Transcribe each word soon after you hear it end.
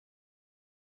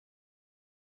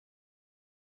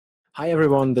Hi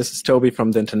everyone, this is Toby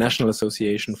from the International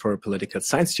Association for Political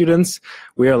Science Students.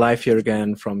 We are live here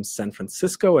again from San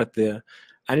Francisco at the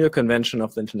annual convention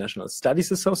of the International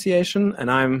Studies Association,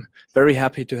 and I'm very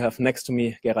happy to have next to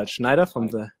me Gerald Schneider from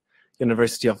the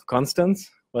University of Konstanz.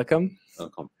 Welcome.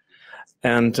 Welcome.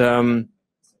 And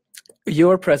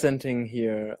you're presenting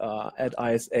here at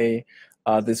ISA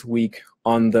this week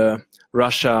on the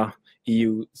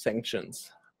Russia-EU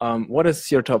sanctions. What is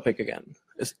your topic again?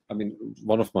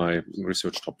 One of my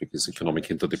research topics is economic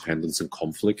interdependence and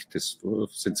conflict. This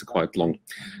since a quite long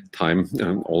time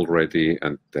already,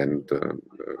 and then the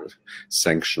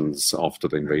sanctions after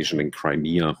the invasion in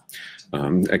Crimea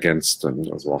against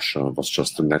Russia was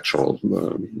just a natural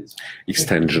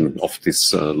extension of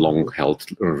this long-held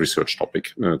research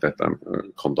topic that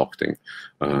I'm conducting.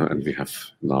 And we have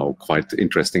now quite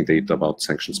interesting data about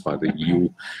sanctions by the EU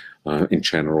in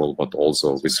general, but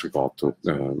also with regard to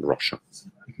Russia.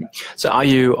 So are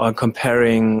you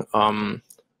comparing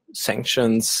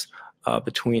sanctions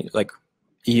between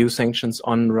EU sanctions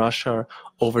on Russia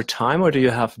over time, or do you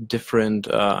have different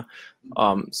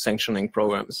sanctioning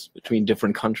programs between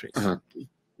different countries?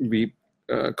 We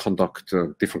conduct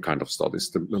different kind of studies.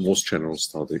 The most general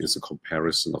study is a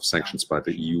comparison of sanctions by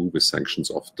the EU with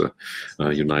sanctions of the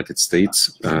United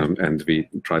States, and we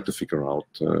try to figure out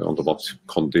under what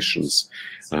conditions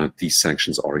these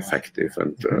sanctions are effective.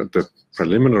 And the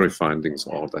preliminary findings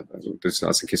are that this,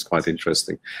 I think, is quite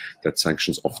interesting, that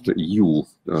sanctions of the EU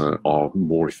are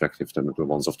more effective than the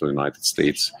ones of the United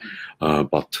States.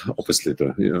 But obviously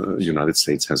the United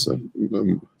States has a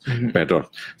better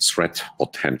threat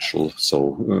potential. So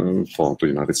for the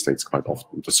United States, quite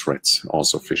often the threats are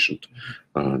sufficient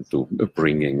to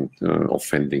bringing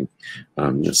offending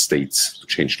states to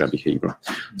change their behavior.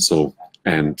 So,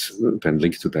 and then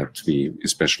linked to that, we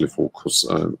especially focus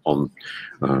on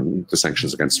the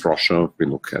sanctions against Russia. We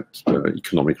look at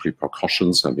economic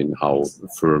repercussions, how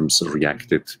firms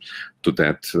reacted to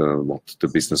that, what the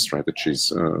business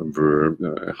strategies were,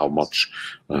 how much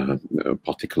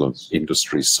particular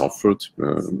industries suffered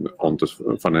on the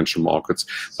financial markets,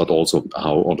 but also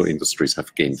how other industries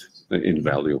have gained in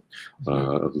value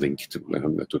linked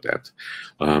to that.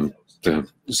 The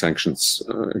sanctions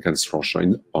against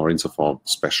Russia are insofar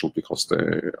special because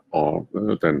they are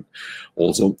then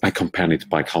also accompanied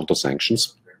by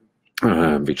counter-sanctions,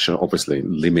 which obviously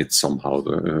limit somehow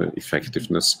the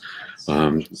effectiveness.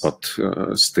 But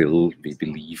still, we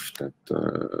believe that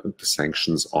the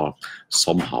sanctions are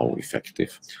somehow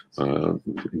effective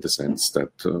in the sense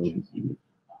that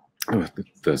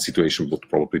the situation would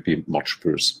probably be much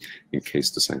worse in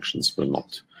case the sanctions were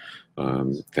not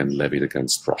then levied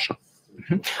against Russia.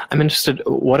 I'm interested,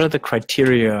 what are the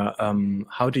criteria?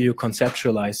 How do you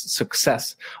conceptualize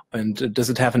success? And does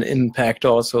it have an impact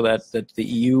also that the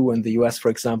EU and the US, for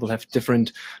example, have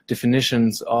different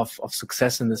definitions of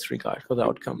success in this regard for the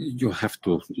outcome? You have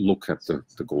to look at the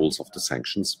goals of the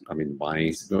sanctions.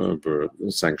 Why were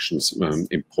sanctions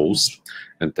imposed?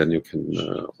 And then you can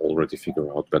already figure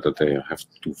out whether they have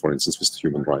to do, for instance, with the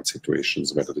human rights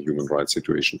situations, whether the human rights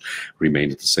situation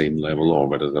remained at the same level or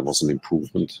whether there was an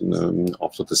improvement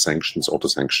after the sanctions or the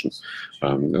sanction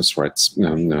threats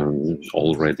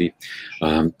already.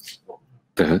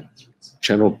 The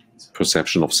general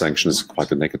perception of sanctions is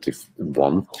quite a negative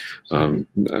one,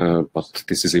 but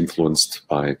this is influenced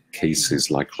by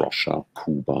cases like Russia,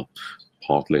 Cuba,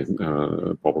 partly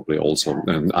probably also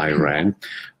Iran,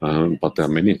 but there are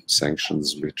many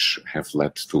sanctions which have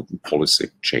led to policy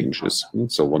changes.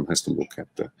 So one has to look at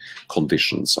the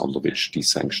conditions under which these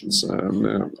sanctions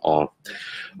are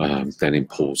then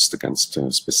imposed against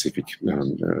specific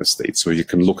states. So you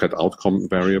can look at outcome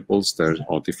variables. There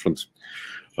are different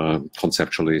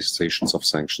conceptualizations of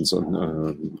sanctions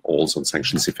and also on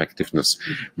sanctions effectiveness,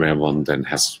 where one then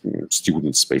has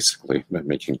students basically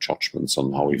making judgments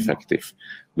on how effective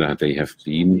they have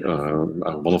been.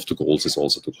 One of the goals is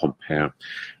also to compare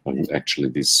actually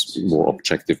these more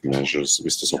objective measures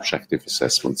with the subjective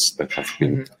assessments that have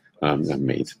been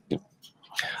made. Yeah.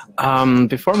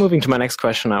 Before moving to my next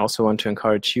question, I also want to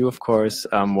encourage you, of course,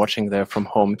 watching there from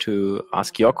home, to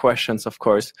ask your questions. Of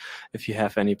course, if you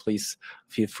have any, please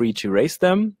feel free to raise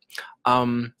them.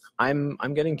 I'm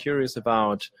getting curious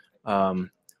about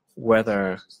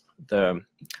whether the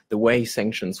way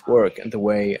sanctions work and the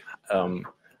way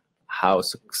how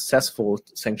successful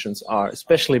sanctions are,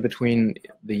 especially between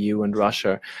the EU and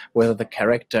Russia, whether the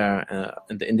character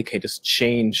and the indicators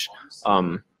change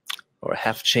or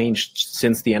have changed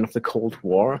since the end of the Cold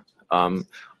War,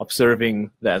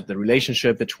 observing that the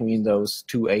relationship between those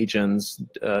two agents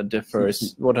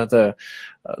differs. What are the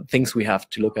things we have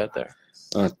to look at there?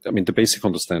 I mean, the basic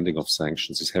understanding of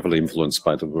sanctions is heavily influenced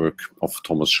by the work of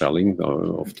Thomas Schelling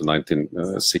of the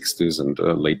 1960s and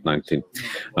late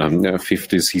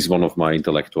 1950s. He's one of my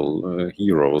intellectual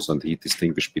heroes, and he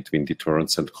distinguished between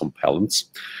deterrence and compellence.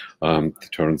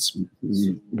 Deterrence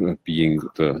being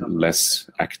the less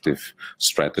active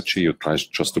strategy, you try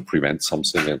just to prevent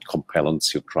something, and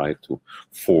compellence, you try to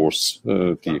force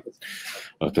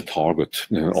the target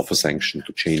of a sanction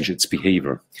to change its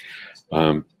behavior.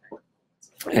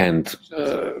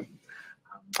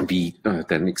 We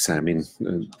then examine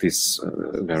this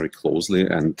very closely,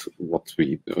 and what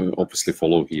we obviously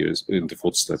follow here is in the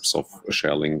footsteps of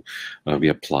Schelling. We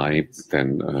apply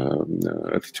then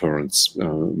a deterrence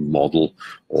model,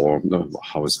 or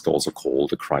how is it also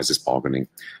called, a crisis bargaining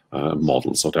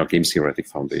model. So there are game theoretic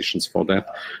foundations for that.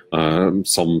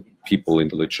 Some people in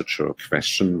the literature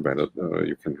question whether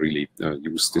you can really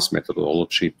use this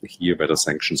methodology here, whether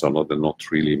sanctions are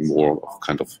not really more of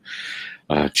kind of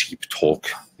cheap talk.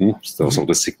 So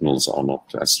the signals are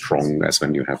not as strong as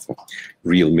when you have a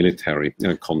real military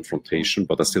confrontation,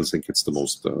 but I still think it's the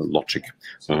most logic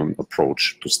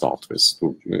approach to start with.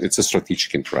 It's a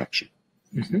strategic interaction.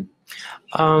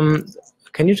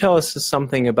 Can you tell us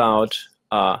something about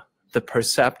the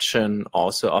perception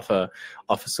also of a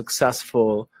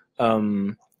successful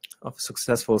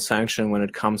sanction when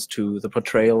it comes to the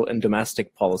portrayal in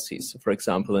domestic policies? For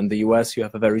example, in the US, you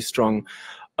have a very strong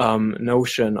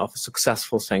notion of a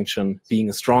successful sanction being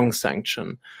a strong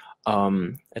sanction,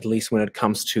 at least when it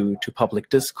comes to public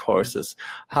discourses.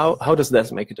 How does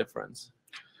that make a difference?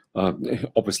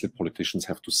 Obviously, politicians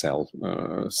have to sell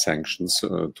sanctions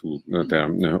to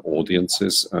their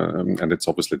audiences, and it's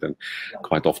obviously then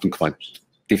quite often quite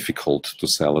difficult to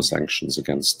sell sanctions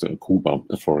against Cuba,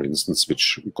 for instance,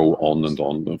 which go on and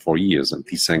on for years, and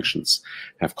these sanctions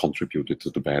have contributed to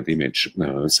the bad image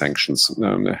sanctions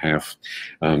have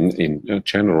in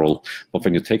general. But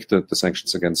when you take the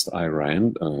sanctions against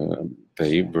Iran,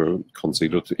 they were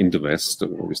considered in the West,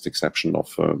 with the exception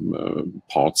of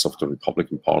parts of the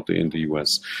Republican Party in the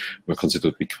US, were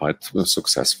considered to be quite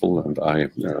successful, and I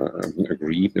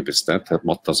agree with that.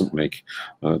 That doesn't make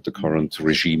the current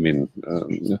regime in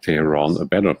Tehran a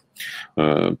better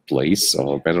place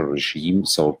or a better regime.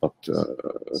 So, but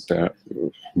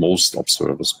most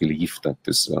observers believe that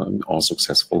these are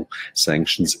successful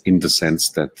sanctions in the sense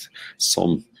that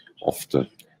some of the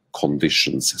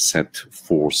conditions set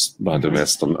forth by the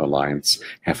Western alliance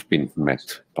have been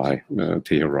met by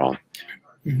Tehran.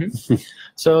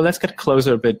 So let's get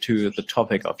closer a bit to the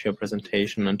topic of your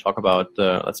presentation and talk about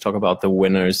let's talk about the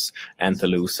winners and the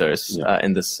losers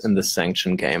in this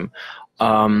sanction game.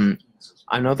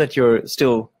 I know that you're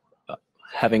still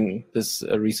having this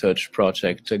research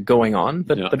project going on,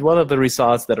 but what are the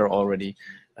results that are already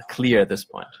clear at this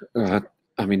point?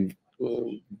 I mean,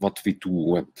 what we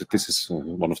do, and this is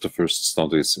one of the first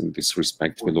studies in this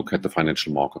respect, we look at the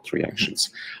financial market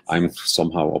reactions. I'm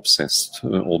somehow obsessed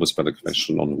always by the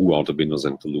question on who are the winners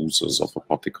and the losers of a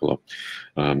particular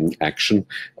action.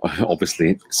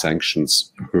 Obviously,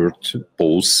 sanctions hurt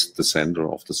both the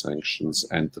sender of the sanctions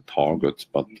and the target,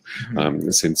 but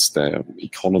since the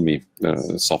economy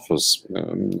suffers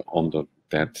under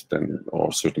that, then, or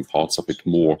certain parts of it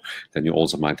more, then you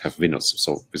also might have winners.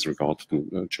 So with regard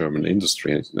to German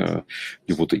industry,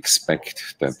 you would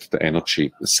expect that the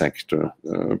energy sector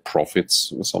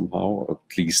profits somehow,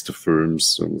 at least the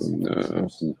firms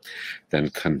who then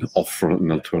can offer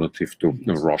an alternative to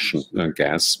Russian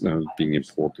gas being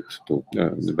imported to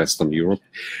Western Europe.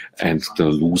 And the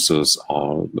losers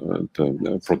are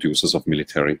the producers of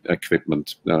military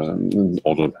equipment,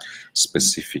 other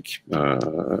specific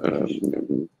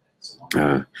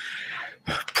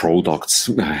products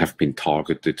have been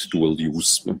targeted,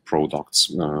 dual-use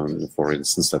products. For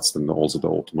instance, that's then also the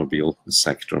automobile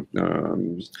sector.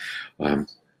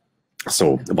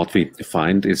 So what we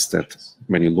find is that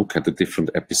when you look at the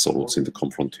different episodes in the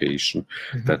confrontation,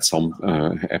 that some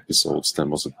episodes there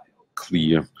was a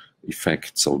clear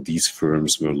effect. So these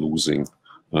firms were losing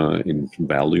in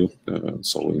value,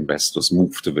 so investors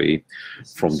moved away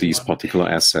from these particular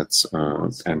assets,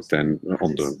 and then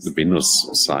on the winners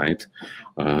side,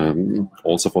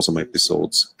 also for some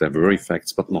episodes there were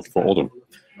effects, but not for other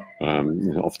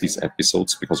of these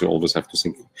episodes, because you always have to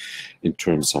think in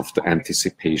terms of the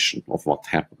anticipation of what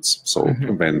happens. So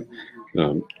when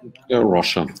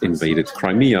Russia invaded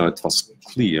Crimea, it was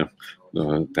clear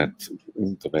that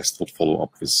the West would follow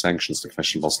up with sanctions. The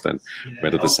question was then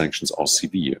whether the sanctions are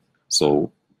severe.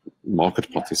 So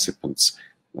market participants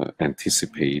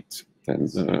anticipate then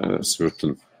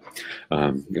certain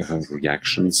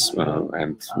reactions,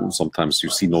 and sometimes you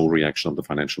see no reaction on the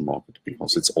financial market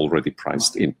because it's already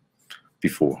priced in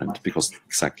beforehand, because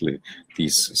exactly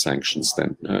these sanctions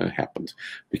then happened.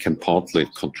 We can partly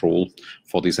control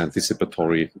for these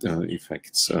anticipatory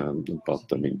effects, but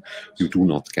I mean, you do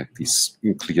not get these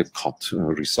clear-cut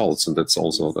results, and that's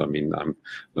also, I mean, I'm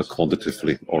a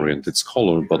quantitatively oriented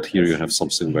scholar, but here you have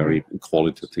something very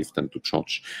qualitative then to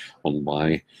judge on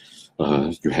why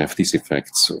you have these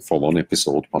effects for one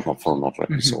episode, but not for another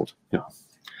episode. Yeah.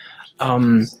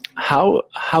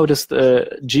 How does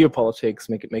the geopolitics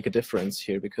make a difference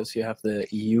here? Because you have the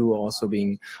EU also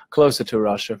being closer to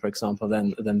Russia, for example,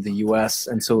 than the US,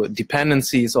 and so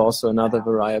dependency is also another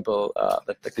variable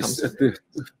that comes.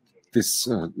 This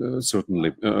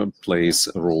certainly plays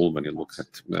a role when you look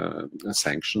at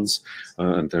sanctions,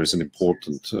 and there is an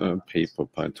important paper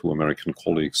by 2 American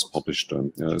colleagues published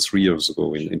 3 years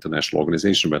ago in International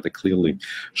Organization, where they clearly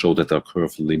show that there are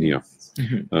curvilinear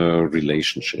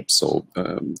relationships. So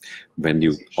when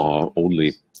you are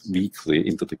only weakly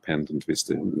interdependent with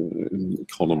the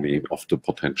economy of the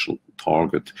potential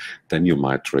target, then you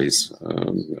might raise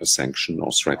a sanction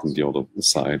or threaten the other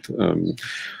side,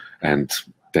 and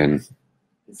then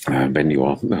when you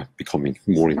are becoming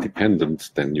more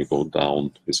independent, then you go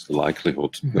down with the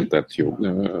likelihood that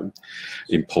you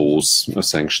impose a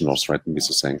sanction or threaten with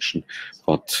a sanction.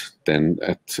 But then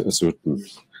at a certain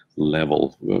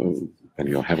level, when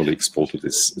you're heavily exposed to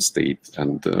this state,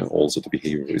 and also the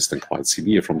behavior is then quite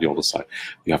severe from the other side,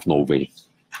 you have no way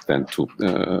then to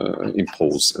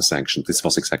impose a sanction. This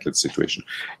was exactly the situation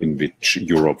in which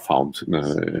Europe found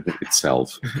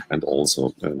itself, and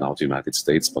also now the United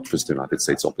States. But with the United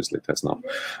States, obviously, it has now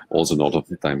also another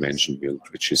dimension,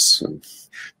 which is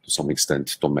to some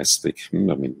extent domestic. I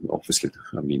mean, obviously,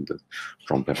 I mean the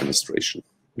Trump administration.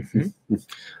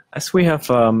 As we have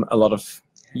a lot of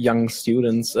young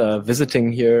students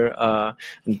visiting here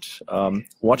and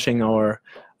watching our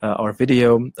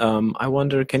video, I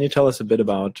wonder, can you tell us a bit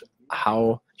about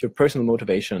how your personal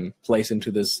motivation plays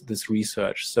into this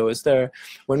research? So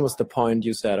when was the point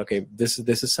you said, okay, this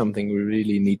is something we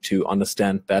really need to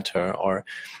understand better, or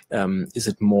is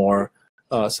it more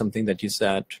something that you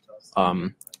said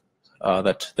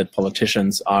that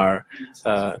politicians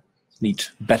need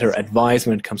better advice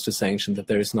when it comes to sanctions, that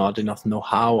there is not enough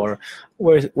know-how, or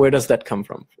where does that come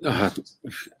from?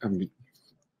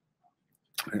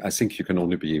 I think you can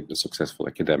only be a successful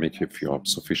academic if you are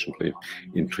sufficiently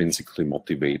intrinsically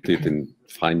motivated in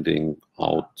finding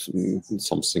out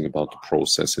something about the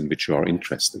process in which you are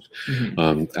interested.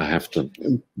 I have the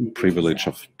privilege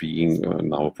of being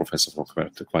now a professor for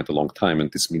quite a long time,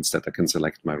 and this means that I can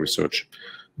select my research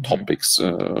topics,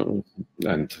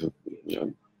 and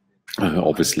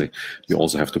obviously, you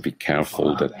also have to be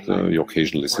careful that you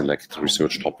occasionally select a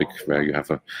research topic where you have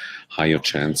a higher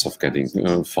chance of getting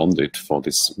funded for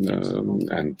this.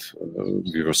 And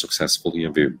we were successful here.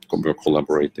 We were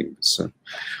collaborating with,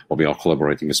 or we are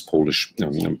collaborating with Polish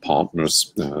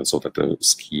partners, so that the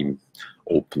scheme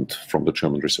opened from the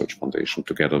German Research Foundation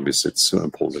together with its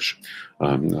Polish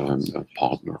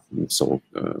partner. So,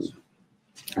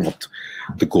 what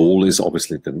the goal is,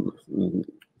 obviously, then,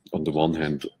 on the one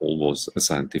hand, always a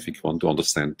scientific one, to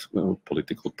understand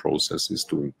political processes,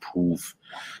 to improve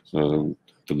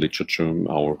the literature,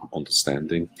 our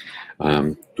understanding,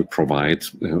 to provide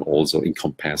also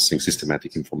encompassing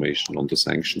systematic information on the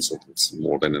sanctions. So it's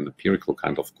more than an empirical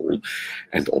kind of goal.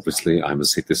 And obviously, I'm a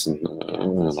citizen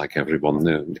like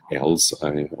everyone else.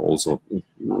 I also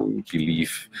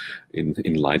believe in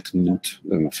enlightenment,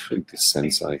 and in this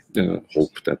sense, I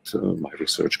hope that my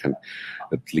research can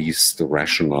at least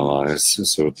rationalize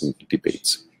certain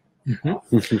debates.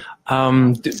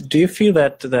 Do you feel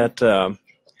that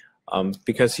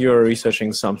because you're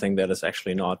researching something that is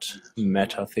actually not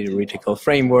meta-theoretical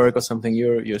framework or something,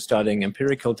 you're studying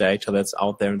empirical data that's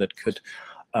out there that could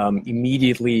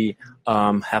immediately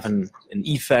have an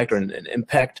effect or an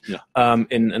impact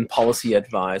in policy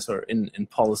advice or in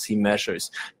policy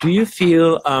measures? Do you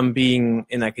feel, being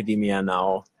in academia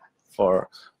now for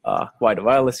quite a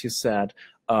while, as you said,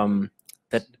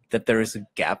 that there is a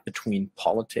gap between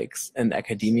politics and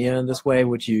academia in this way?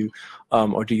 Would you,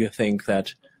 or do you think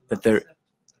that there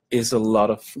is a lot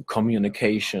of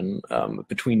communication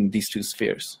between these two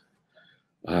spheres?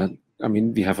 I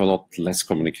mean, we have a lot less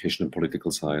communication in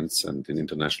political science and in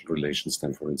international relations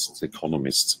than, for instance,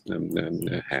 economists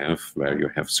have, where you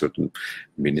have certain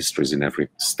ministries in every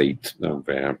state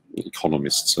where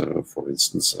economists, for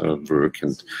instance, work,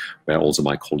 and where also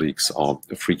my colleagues are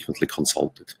frequently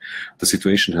consulted. The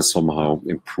situation has somehow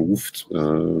improved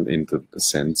in the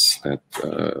sense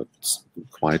that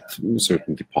quite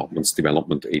certain departments,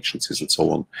 development agencies, and so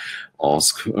on,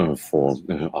 ask for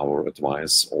our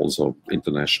advice. Also,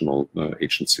 international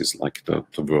agencies like the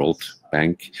World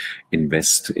Bank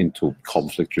invest into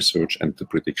conflict research and the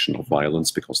prediction of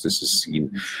violence, because this is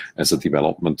seen as a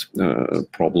development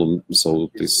problem. So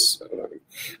this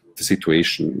the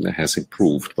situation has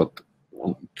improved, but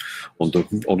on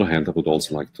the other hand, I would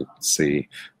also like to say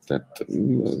that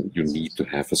you need to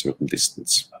have a certain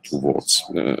distance towards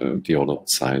the other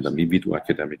side. I mean, we do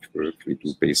academic work, we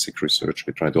do basic research,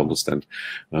 we try to understand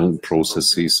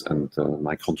processes, and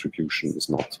my contribution is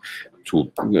not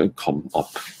to come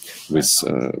up with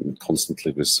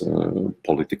constantly with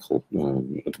political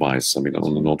advice. I mean,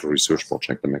 on another research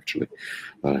project, I'm actually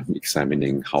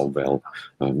examining how well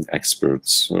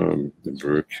experts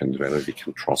work and whether we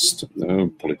can trust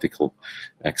political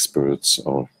experts,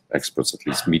 or experts, at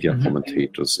least media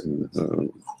commentators, in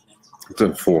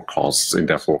their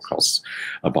forecasts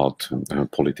about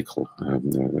political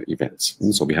events.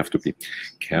 And so we have to be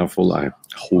careful. I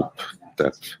hope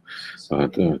that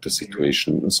the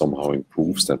situation somehow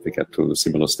improves, that we get to a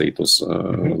similar status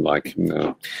like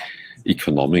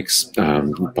economics,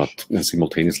 but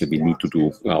simultaneously we need to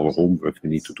do our homework.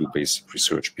 We need to do basic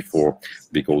research before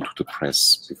we go to the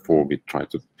press, before we try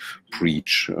to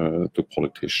preach to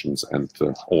politicians and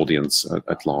the audience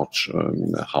at large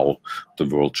how the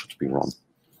world should be run.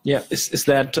 Yeah, is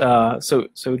that so?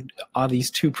 So are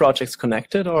these two projects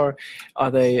connected, or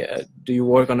are they? Do you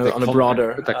work on a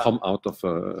broader? They come out of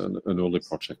an early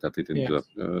project I did in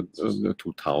the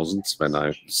 2000s, when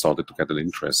I started to get an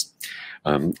interest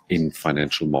in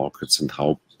financial markets and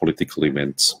how political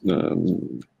events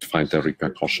find their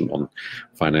repercussion on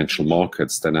financial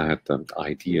markets. Then I had the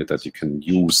idea that you can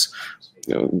use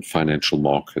financial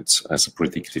markets as a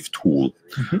predictive tool,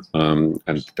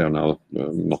 and they're now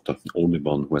not the only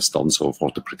one who has done so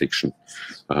for the prediction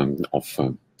of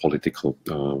political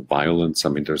violence. I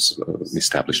mean, there's an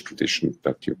established tradition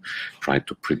that you try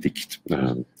to predict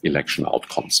election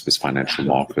outcomes with financial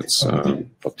markets,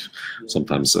 but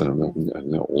sometimes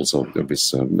also with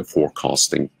the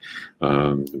forecasting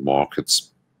markets.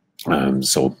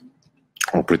 So,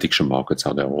 or prediction markets,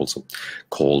 how they're also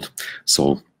called.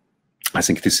 So I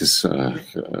think this is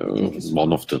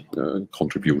one of the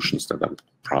contributions that I'm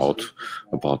proud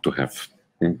about to have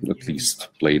at least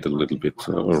played a little bit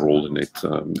a role in it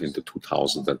in the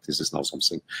 2000s, that this is now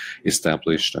something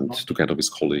established, and together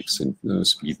with colleagues in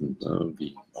Sweden,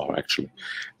 we are actually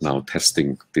now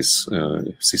testing this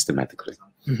systematically.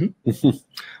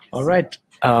 All right.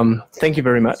 Thank you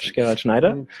very much, Gerald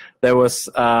Schneider. There was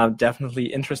definitely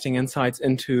interesting insights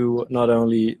into not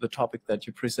only the topic that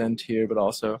you present here, but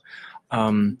also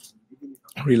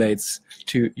relates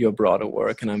to your broader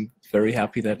work. And I'm very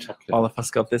happy that all of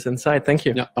us got this insight. Thank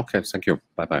you. Yeah, okay, thank you.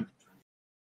 Bye-bye.